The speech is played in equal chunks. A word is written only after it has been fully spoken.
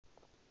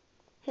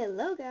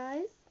Hello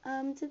guys.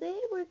 Today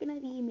we're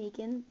gonna be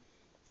making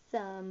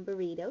some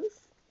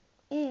burritos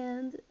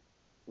and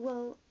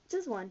well,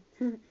 just one.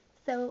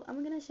 So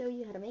I'm gonna show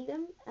you how to make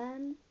them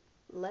and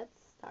let's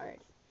start.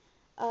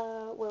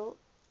 Well,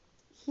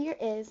 here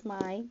is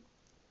my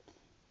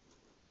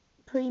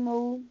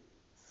PREMO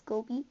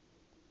Sculpey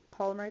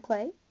polymer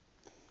clay.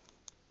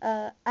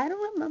 I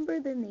don't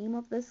remember the name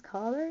of this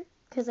color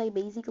because I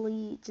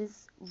basically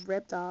just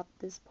ripped off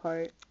this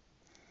part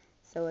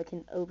so I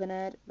can open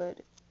it, but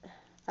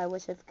I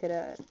wish I could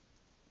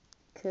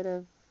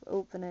have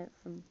opened it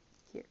from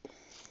here.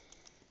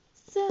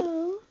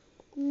 So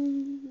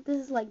this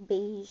is like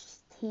beige,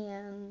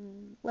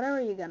 tan, whatever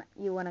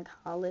you wanna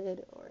call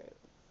it, or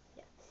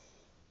yeah.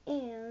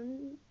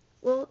 And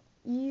well,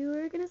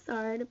 you're gonna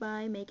start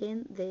by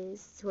making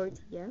this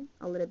tortilla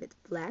a little bit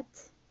flat,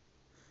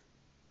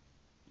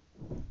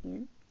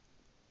 and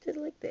just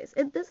like this.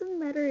 It doesn't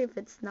matter if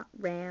it's not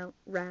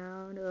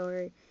round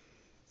or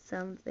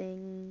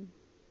something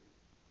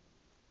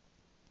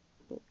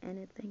or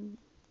anything.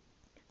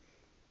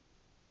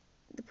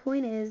 The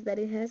point is that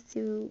it has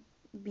to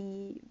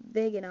be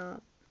big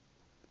enough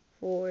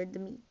for the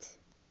meat.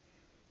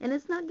 And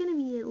it's not gonna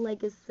be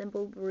like a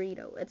simple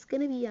burrito. It's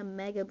gonna be a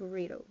mega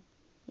burrito.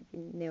 If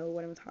you know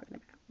what I'm talking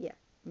about. Yeah,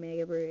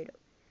 mega burrito.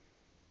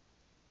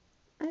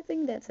 I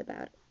think that's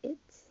about it.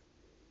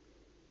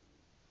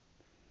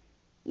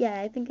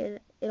 Yeah, I think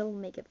it'll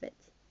make it fit.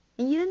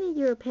 And you don't need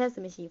your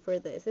pasta machine for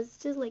this. It's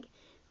just like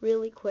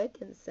really quick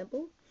and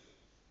simple.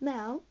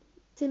 Now,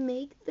 to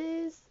make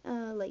this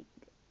like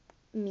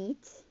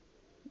meat,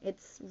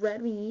 it's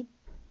red meat.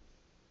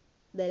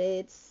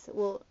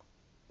 Well,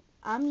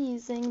 I'm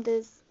using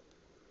this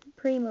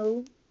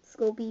PREMO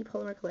Sculpey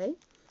polymer clay.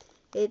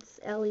 It's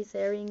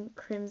alizarin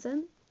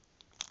crimson,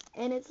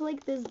 and it's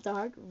like this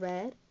dark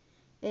red,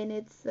 and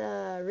it's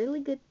a really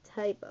good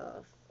type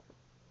of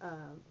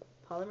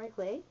polymer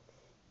clay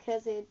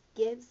because it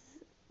gives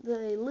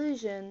the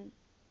illusion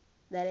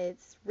that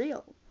it's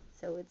real,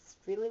 so it's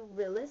really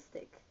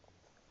realistic.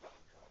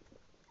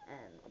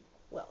 And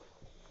well,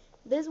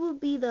 this will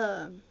be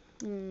the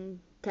carne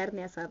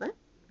asada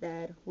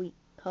that we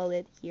call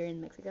it here in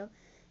Mexico.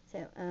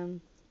 So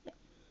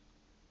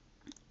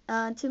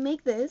yeah. To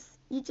make this,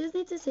 you just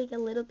need to take a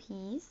little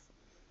piece,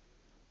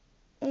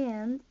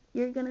 and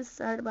you're gonna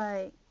start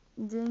by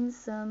doing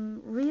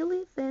some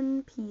really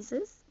thin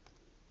pieces,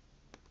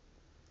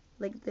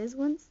 like these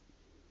ones.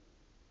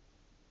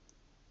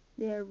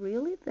 They are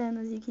really thin,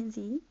 as you can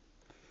see,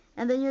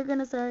 and then you're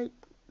gonna start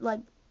like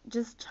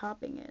just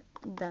chopping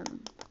them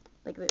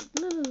like this.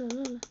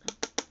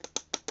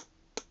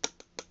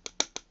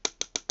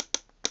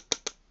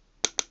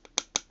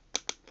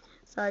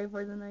 Sorry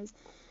for the noise.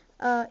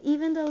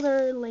 Even though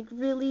they're like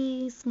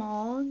really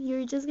small,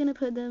 you're just gonna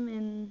put them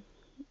in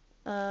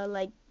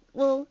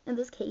well, in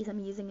this case I'm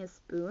using a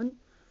spoon.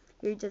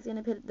 You're just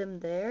gonna put them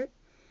there,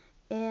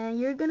 and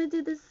you're gonna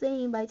do the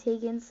same by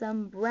taking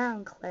some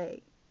brown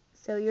clay.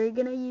 So you're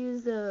gonna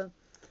use the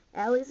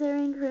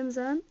alizarin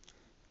crimson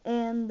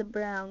and the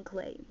brown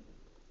clay,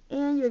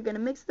 and you're gonna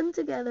mix them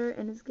together,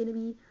 and it's gonna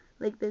be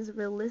like this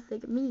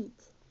realistic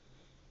meat.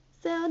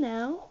 So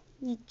now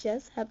you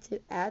just have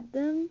to add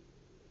them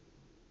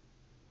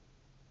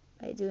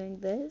by doing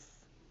this.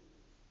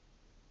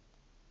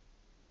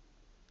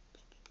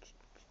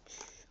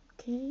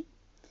 Okay.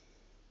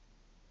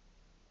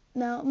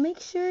 Now make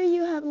sure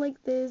you have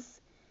like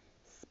this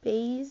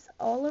space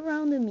all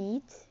around the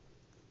meat,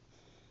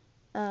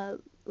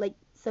 like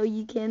so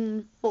you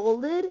can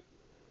fold it.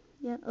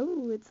 Yeah.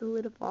 Oh, it's a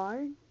little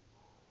far.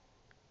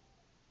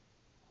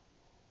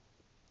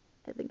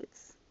 I think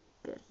it's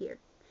good here.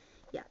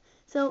 Yeah.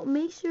 So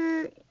make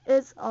sure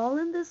it's all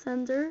in the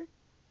center.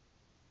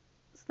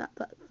 It's not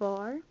that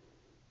far,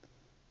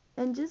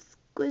 and just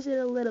squish it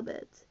a little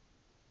bit.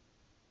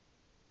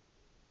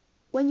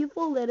 When you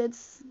fold it,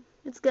 it's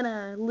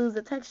gonna lose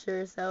the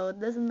texture, so it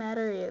doesn't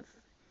matter if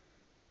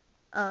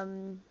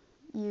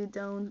you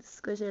don't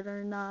squish it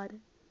or not.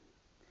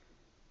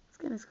 It's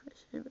gonna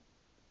squish it.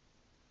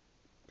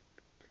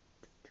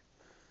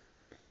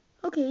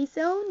 Okay,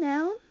 so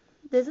now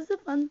this is the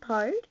fun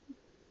part.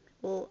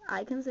 Well,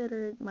 I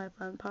consider it my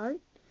fun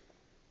part.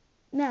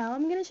 Now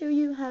I'm gonna show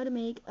you how to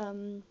make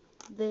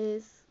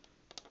this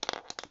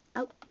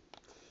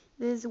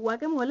this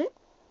guacamole,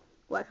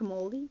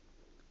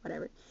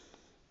 whatever.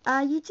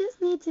 You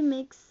just need to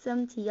mix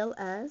some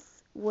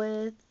TLS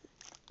with,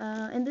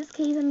 in this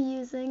case I'm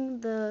using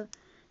the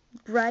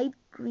bright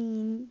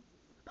green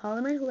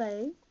polymer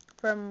clay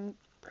from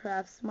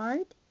Craft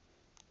Smart.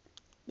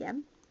 Yeah,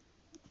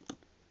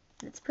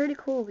 it's pretty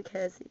cool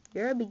because if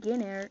you're a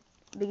beginner,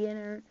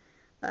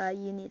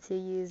 you need to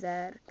use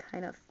that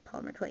kind of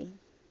polymer clay.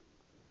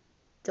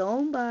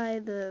 Don't buy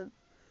the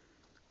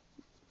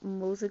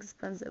most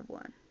expensive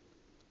one.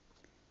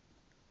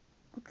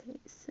 Okay,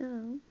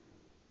 so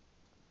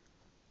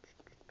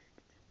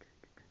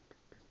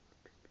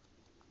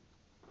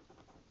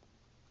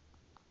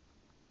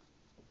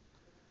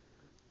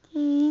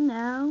okay,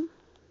 now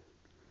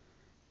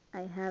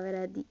I have it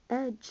at the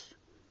edge,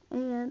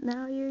 And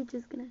now you're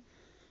just gonna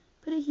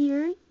put it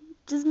here.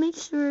 Just make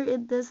sure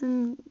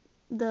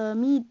the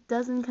meat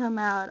doesn't come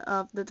out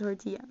of the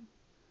tortilla.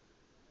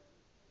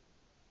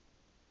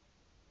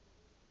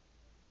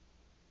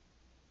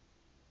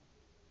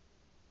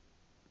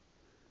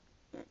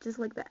 Yeah, just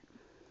like that.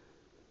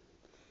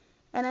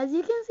 And as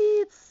you can see,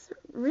 it's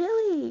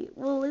really,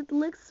 well, it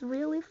looks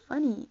really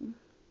funny.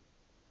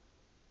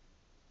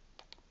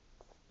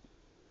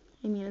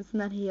 I mean, it's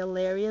not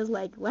hilarious,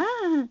 like,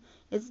 wow.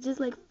 It's just,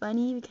 like,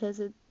 funny because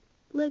it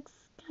looks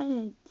kind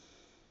of,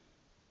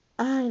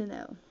 I don't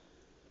know,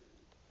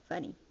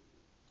 funny.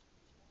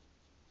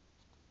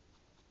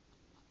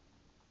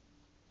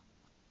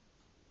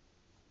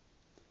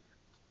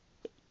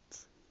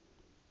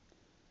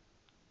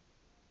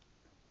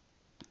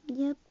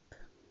 Yep.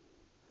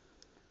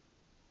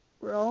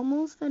 We're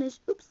almost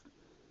finished. Oops.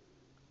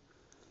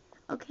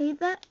 Okay,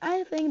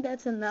 I think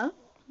that's enough.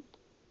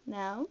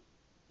 Now,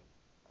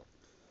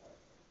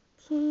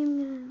 okay, I'm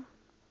gonna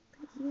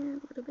put here a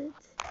little bit.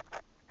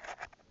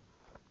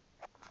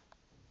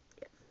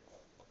 Yeah.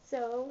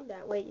 So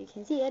that way you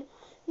can see it.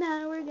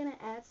 Now we're gonna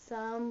add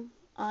some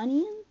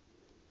onion.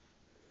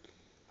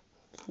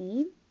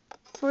 Okay.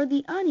 For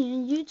the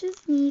onion, you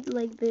just need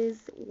like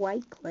this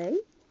white clay,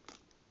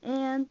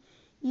 and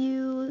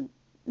you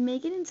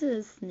make it into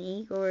a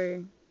snake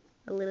or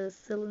a little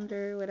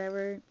cylinder,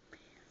 whatever.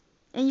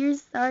 And you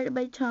start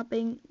by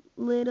chopping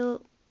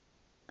little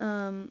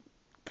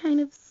kind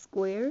of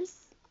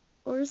squares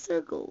or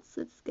circles.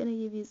 It's gonna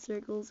give you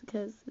circles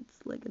because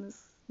it's like in a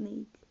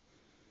snake.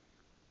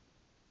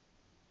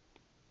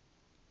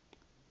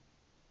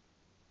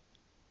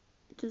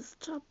 Just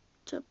chop,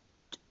 chop,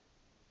 chop.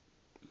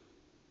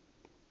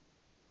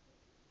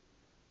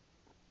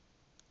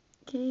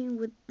 Okay, and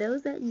with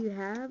those that you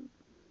have,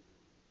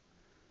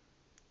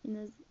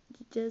 you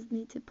just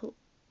need to put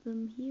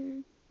them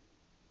here.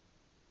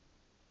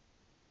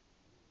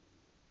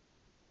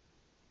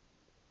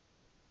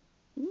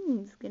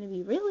 It's gonna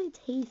be really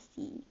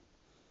tasty.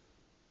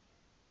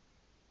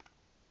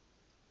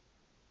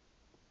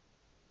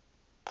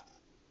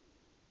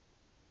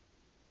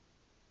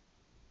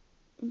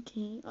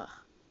 Okay,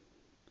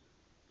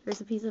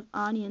 there's a piece of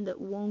onion that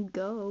won't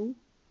go.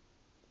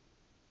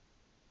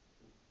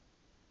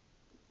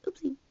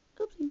 Oopsie,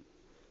 oopsie.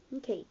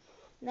 Okay,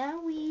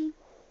 now we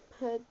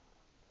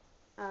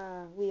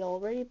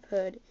already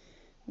put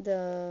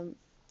the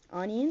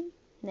onion.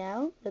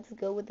 Now, let's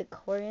go with the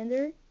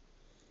coriander.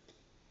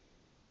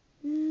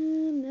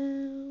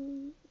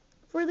 Now,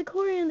 for the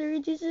coriander, you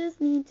just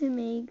need to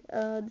make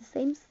the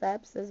same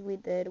steps as we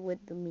did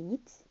with the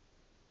meat.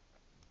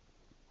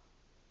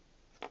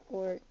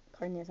 Or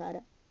carne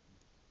asada,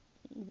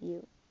 if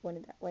you want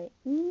it that way.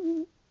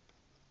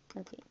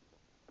 Okay.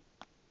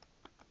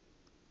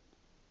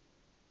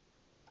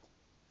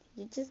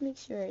 You just make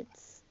sure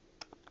it's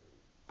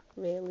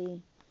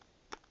really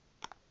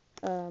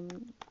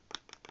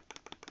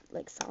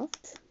like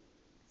soft,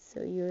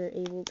 so you're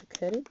able to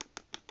cut it.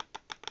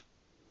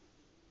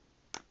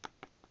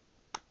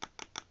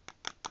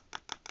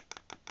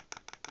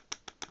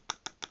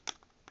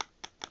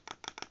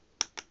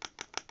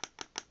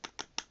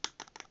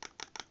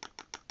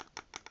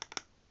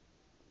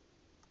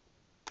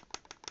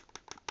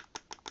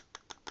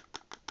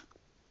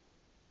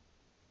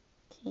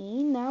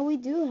 Okay, now we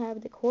do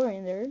have the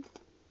coriander. I'm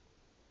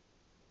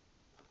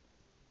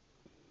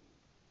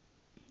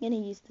gonna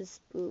use the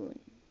spoon.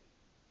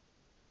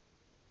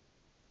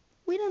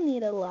 We don't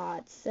need a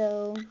lot,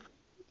 so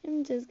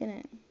I'm just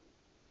gonna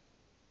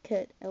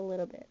cut a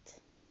little bit.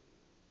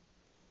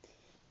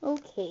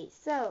 Okay,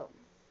 so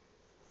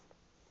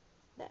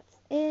that's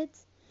it.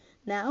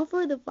 Now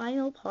for the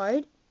final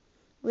part,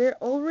 we're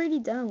already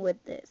done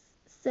with this.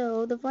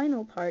 So the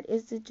final part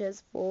is to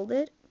just fold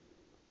it.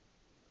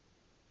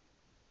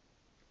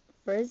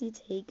 First you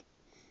take,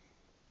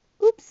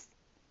 oops,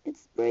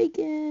 it's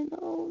breaking.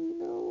 Oh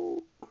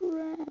no,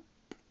 crap.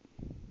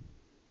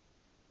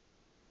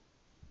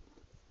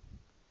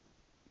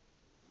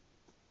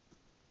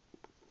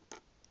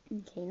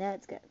 Okay, now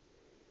it's good.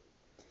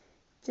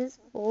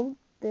 Just fold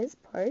this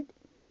part,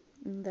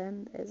 and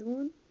then this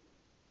one.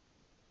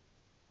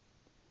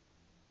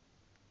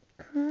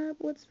 Crap,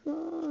 what's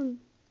wrong?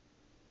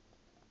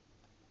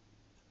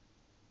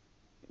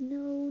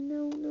 No,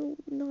 no, no,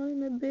 not in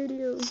the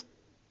video.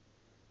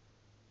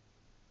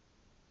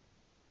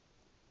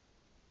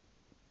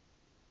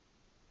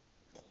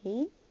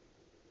 Okay,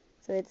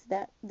 so it's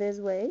this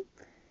way.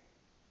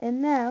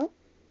 And now,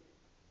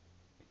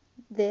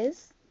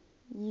 this,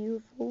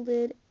 you fold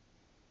it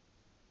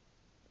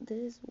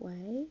this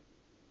way.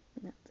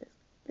 Not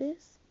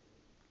this.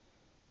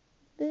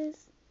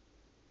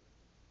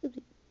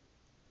 Oopsie.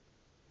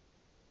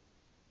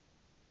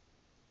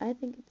 I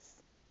think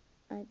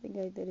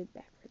I did it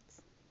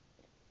backwards.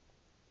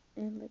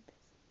 And like this.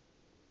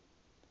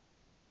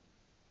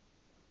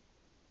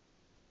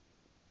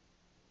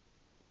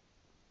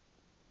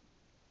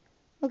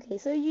 Okay,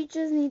 so you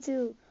just need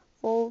to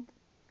fold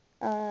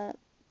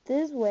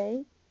this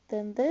way,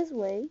 then this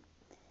way,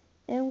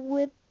 and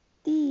with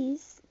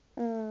these,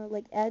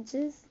 like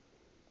edges,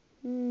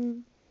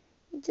 you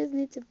just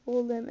need to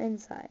fold them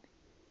inside.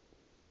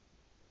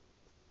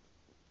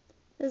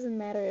 Doesn't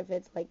matter if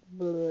it's like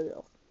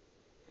blue.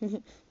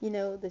 You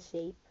know the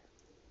shape.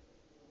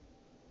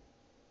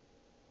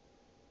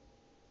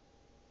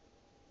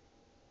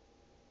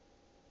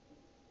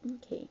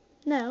 Okay.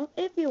 Now,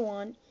 if you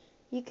want,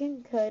 you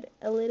can cut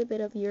a little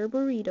bit of your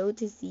burrito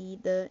to see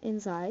the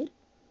inside.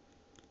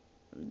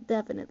 I'm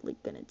definitely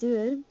gonna do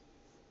it.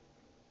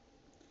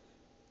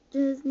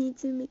 Just need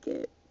to make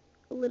it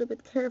a little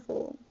bit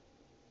careful.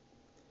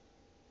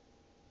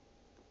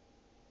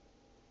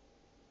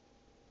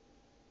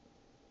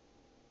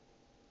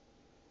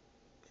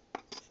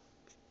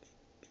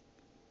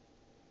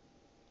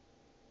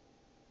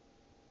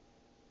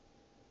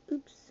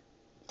 Oops.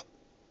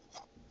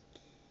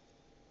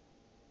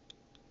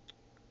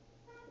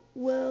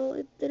 Well,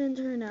 it didn't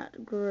turn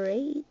out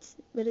great,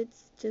 but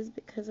it's just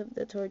because of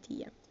the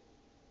tortilla.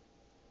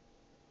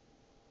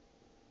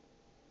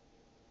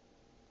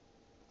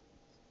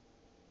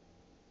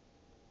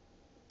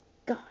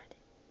 God.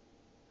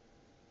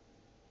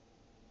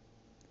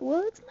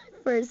 Well, it's my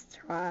first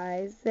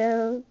try,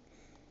 so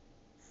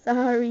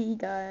sorry,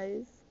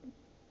 guys.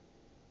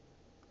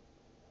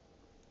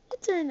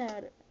 It turned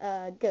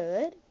out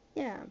good.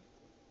 Yeah.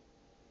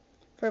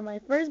 For my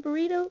first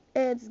burrito,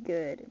 it's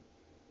good.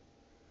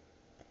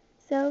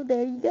 So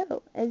there you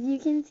go. As you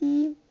can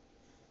see,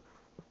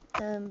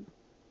 um,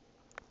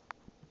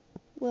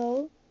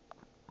 well,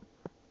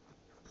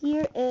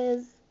 here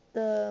is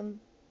the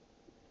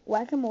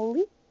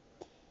guacamole.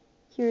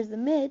 Here's the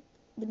meat.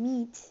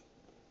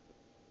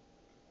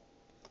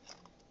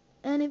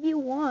 And if you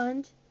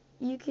want,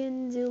 you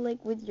can do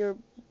like with your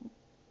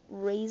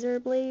razor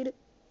blade,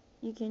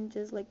 you can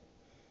just like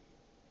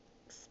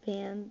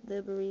expand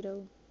the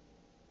burrito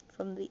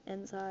from the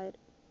inside.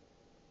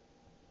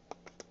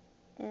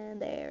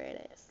 And there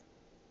it is.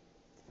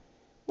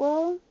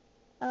 Well,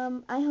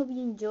 I hope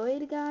you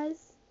enjoyed,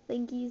 guys.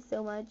 Thank you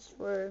so much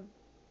for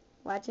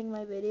watching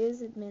my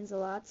videos. It means a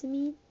lot to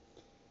me.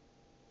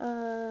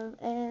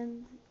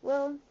 And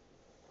well,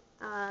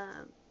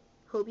 uh,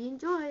 hope you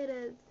enjoyed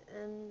it,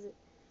 and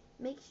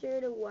make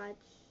sure to watch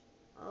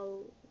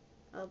all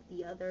of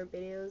the other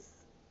videos.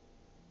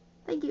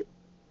 Thank you.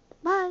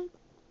 Bye.